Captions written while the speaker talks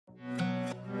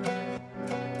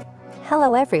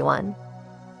Hello everyone.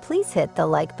 Please hit the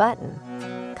like button,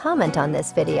 comment on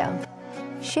this video,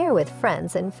 share with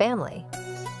friends and family.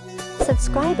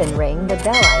 Subscribe and ring the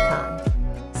bell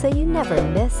icon so you never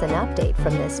miss an update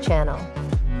from this channel.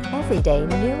 Every day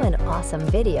new and awesome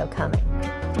video coming.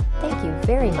 Thank you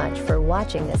very much for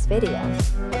watching this video.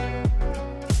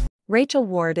 Rachel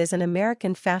Ward is an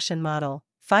American fashion model,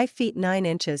 5 feet 9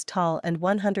 inches tall and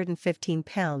 115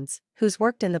 pounds, who's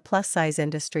worked in the plus-size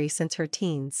industry since her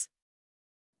teens.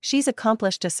 She's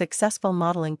accomplished a successful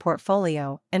modeling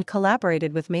portfolio and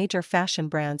collaborated with major fashion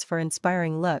brands for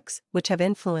inspiring looks, which have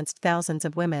influenced thousands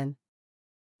of women.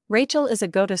 Rachel is a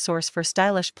go-to source for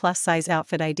stylish plus-size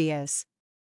outfit ideas.